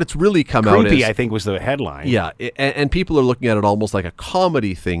out of it. What it's really come out Creepy, is, I think, was the headline. Yeah, and people are looking at it almost like a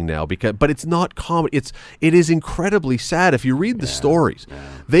comedy thing now, but it's not comedy. It is incredibly sad. If you read the stories,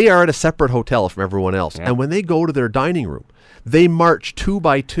 they are at a separate hotel from everyone else, and when they go to their dining room, they march 2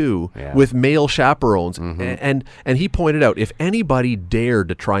 by 2 with male chaperones, and he pointed out if anybody dared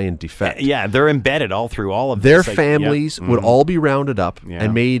to try and defect, they're embedded all through all of their this. families would all be rounded up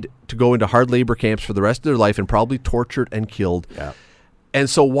and made to go into hard labor camps for the rest of their life and probably tortured and killed. And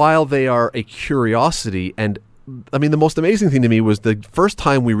so while they are a curiosity, and I mean the most amazing thing to me was the first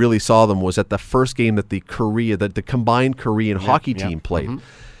time we really saw them was at the first game that the combined Korean hockey team played.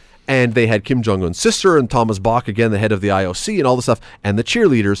 And they had Kim Jong-un's sister and Thomas Bach, again, the head of the IOC and all this stuff, and the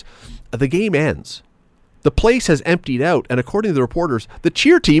cheerleaders. The game ends. The place has emptied out, and according to the reporters, the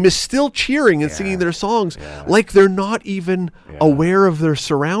cheer team is still cheering and singing their songs like they're not even aware of their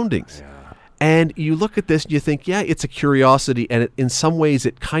surroundings. And you look at this and you think, it's a curiosity, and in some ways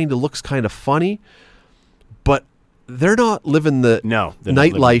it kind of looks kind of funny, but they're not living the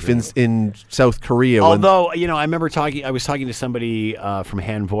nightlife in South Korea. Although, I remember I was talking to somebody from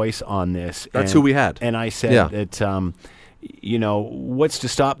Han Voice on this. That's who we had. And I said that, what's to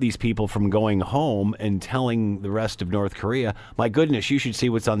stop these people from going home and telling the rest of North Korea, my goodness, you should see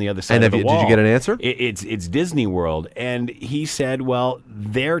what's on the other side of the wall. Did you get an answer? It's Disney World. And he said, well,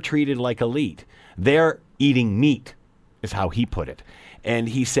 they're treated like elite. They're eating meat, is how he put it. And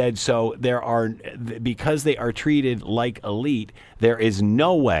he said, so because they are treated like elite, there is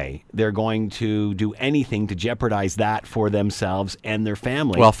no way they're going to do anything to jeopardize that for themselves and their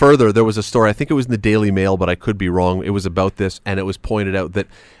family. Well, further, there was a story, I think it was in the Daily Mail, but I could be wrong. It was about this, and it was pointed out that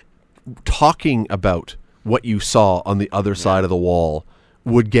talking about what you saw on the other side of the wall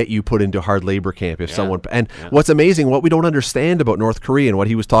would get you put into hard labor camp if someone... And what's amazing, what we don't understand about North Korea and what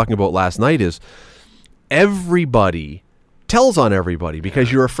he was talking about last night is everybody tells on everybody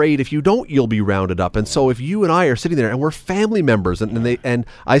because you're afraid if you don't, you'll be rounded up. And so if you and I are sitting there and we're family members and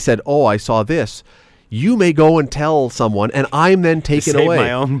I said, I saw this, you may go and tell someone, and I'm then taken away. To save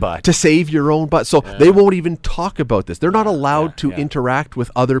my own butt. To save your own butt. So they won't even talk about this. They're not allowed to interact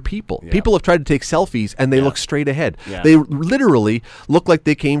with other people. People have tried to take selfies, and they look straight ahead. They literally look like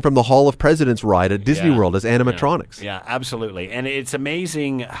they came from the Hall of Presidents ride at Disney World as animatronics. Yeah, absolutely. And it's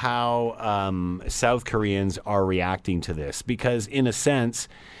amazing how South Koreans are reacting to this because, in a sense,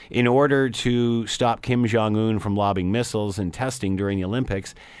 in order to stop Kim Jong-un from lobbing missiles and testing during the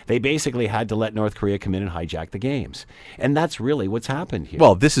Olympics, they basically had to let North Korea come in and hijack the games. And that's really what's happened here.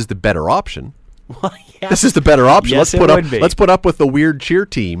 Well, this is the better option. Well, This is the better option. Yes, Let's put up with the weird cheer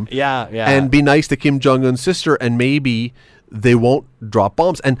team. And be nice to Kim Jong-un's sister, and maybe they won't drop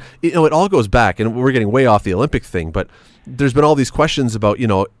bombs. And it all goes back, and we're getting way off the Olympic thing, but there's been all these questions about,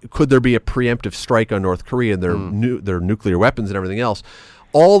 could there be a preemptive strike on North Korea and their nuclear weapons and everything else.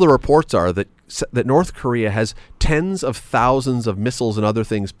 All the reports are that North Korea has tens of thousands of missiles and other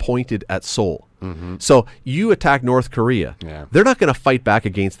things pointed at Seoul. So you attack North Korea, they're not going to fight back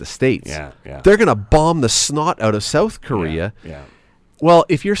against the States. They're going to bomb the snot out of South Korea. Well,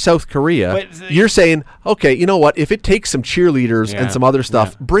 if you're South Korea, you're saying, okay, you know what? If it takes some cheerleaders and some other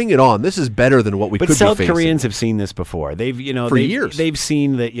stuff, bring it on. This is better than what we could be facing. But South Koreans have seen this before. They've, for years. They've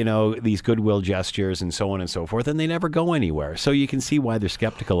seen that, these goodwill gestures and so on and so forth, and they never go anywhere. So you can see why they're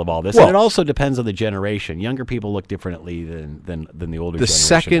skeptical of all this. Well, and it also depends on the generation. Younger people look differently than the older generation. The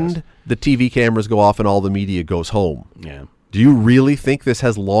second the TV cameras go off and all the media goes home. Yeah. Do you really think this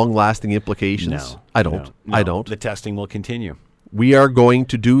has long-lasting implications? No. I don't. No. I don't. The testing will continue. we are going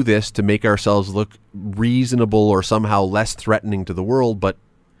to do this to make ourselves look reasonable or somehow less threatening to the world, but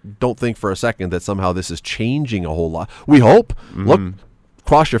don't think for a second that somehow this is changing a whole lot. We hope. Look,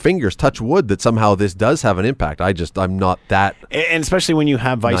 cross your fingers, touch wood, that somehow this does have an impact. I'm not that. And especially when you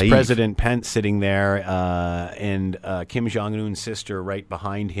have Vice naive. President Pence sitting there and Kim Jong-un's sister right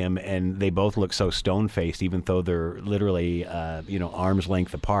behind him, and they both look so stone-faced, even though they're literally, arm's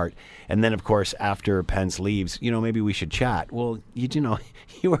length apart. And then, of course, after Pence leaves, maybe we should chat. Well,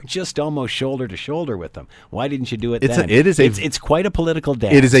 you were just almost shoulder to shoulder with them. Why didn't you do it then? It's quite a political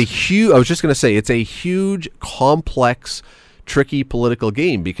dance. It is a huge. I was just going to say it's a huge, complex, tricky political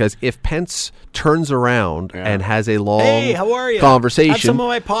game, because if Pence turns around and has a long hey, how are you? conversation, have some of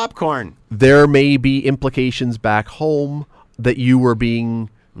my popcorn. There may be implications back home that you were being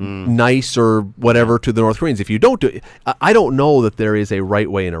nice or whatever to the North Koreans. If you don't do it, I don't know that there is a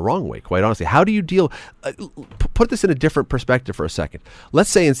right way and a wrong way, quite honestly. How do you deal? Put this in a different perspective for a second. Let's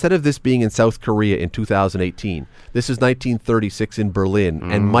say instead of this being in South Korea in 2018, this is 1936 in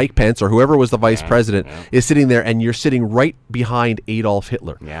Berlin, and Mike Pence or whoever was the vice president is sitting there, and you're sitting right behind Adolf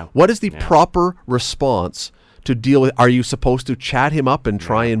Hitler. Yeah. What is the proper response to deal with? Are you supposed to chat him up and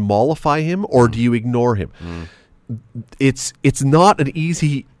try and mollify him, or do you ignore him? It's not an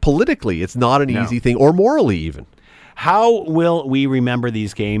easy, politically, it's not an easy thing, or morally even. How will we remember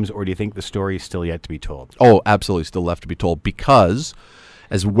these games, or do you think the story is still yet to be told? Oh, absolutely still left to be told, because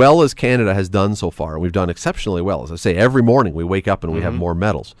as well as Canada has done so far, and we've done exceptionally well, as I say, every morning we wake up and we have more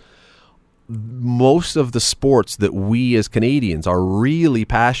medals. Most of the sports that we as Canadians are really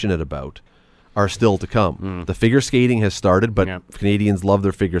passionate about are still to come. The figure skating has started, but Canadians love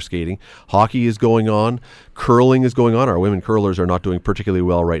their figure skating. Hockey is going on. Curling is going on. Our women curlers are not doing particularly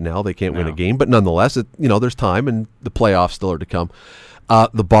well right now. They can't win a game, but nonetheless, there's time, and the playoffs still are to come.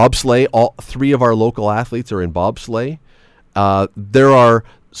 The bobsleigh, all three of our local athletes are in bobsleigh.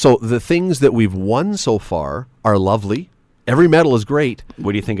 So the things that we've won so far are lovely. Every medal is great.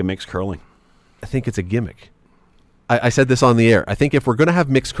 What do you think of mixed curling? I think it's a gimmick. I said this on the air. I think if we're going to have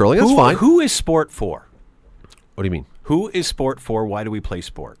mixed curling, that's fine. Who is sport for? What do you mean? Who is sport for? Why do we play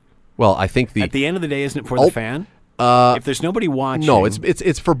sport? Well, I think at the end of the day, isn't it for the fan? If there's nobody watching, no,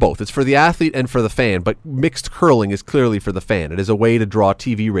 it's for both. It's for the athlete and for the fan. But mixed curling is clearly for the fan. It is a way to draw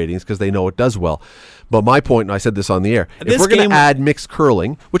TV ratings because they know it does well. But my point, and I said this on the air, if we're going to add mixed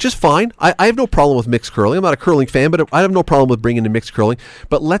curling, which is fine, I have no problem with mixed curling. I'm not a curling fan, but I have no problem with bringing in mixed curling.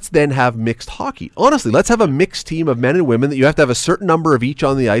 But let's then have mixed hockey. Honestly, let's have a mixed team of men and women that you have to have a certain number of each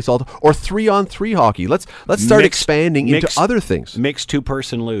on the ice, or 3-on-3 hockey. Let's start expanding into other things. Mixed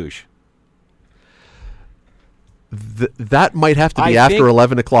two-person luge. That might have to be after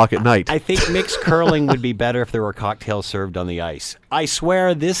 11 o'clock at night. I think mixed curling would be better if there were cocktails served on the ice. I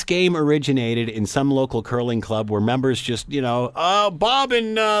swear this game originated in some local curling club where members just, Bob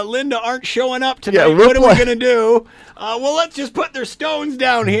and Linda aren't showing up tonight. What are we going to do? Well, let's just put their stones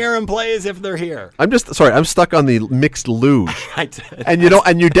down here and play as if they're here. I'm stuck on the mixed luge. And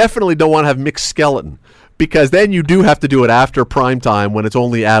you definitely don't want to have mixed skeleton. Because then you do have to do it after prime time when it's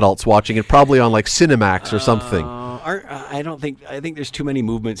only adults watching it, probably on like Cinemax or something. I think there's too many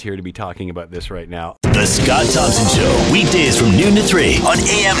movements here to be talking about this right now. The Scott Thompson Show, weekdays from noon to 3 on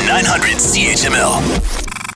AM 900 CHML.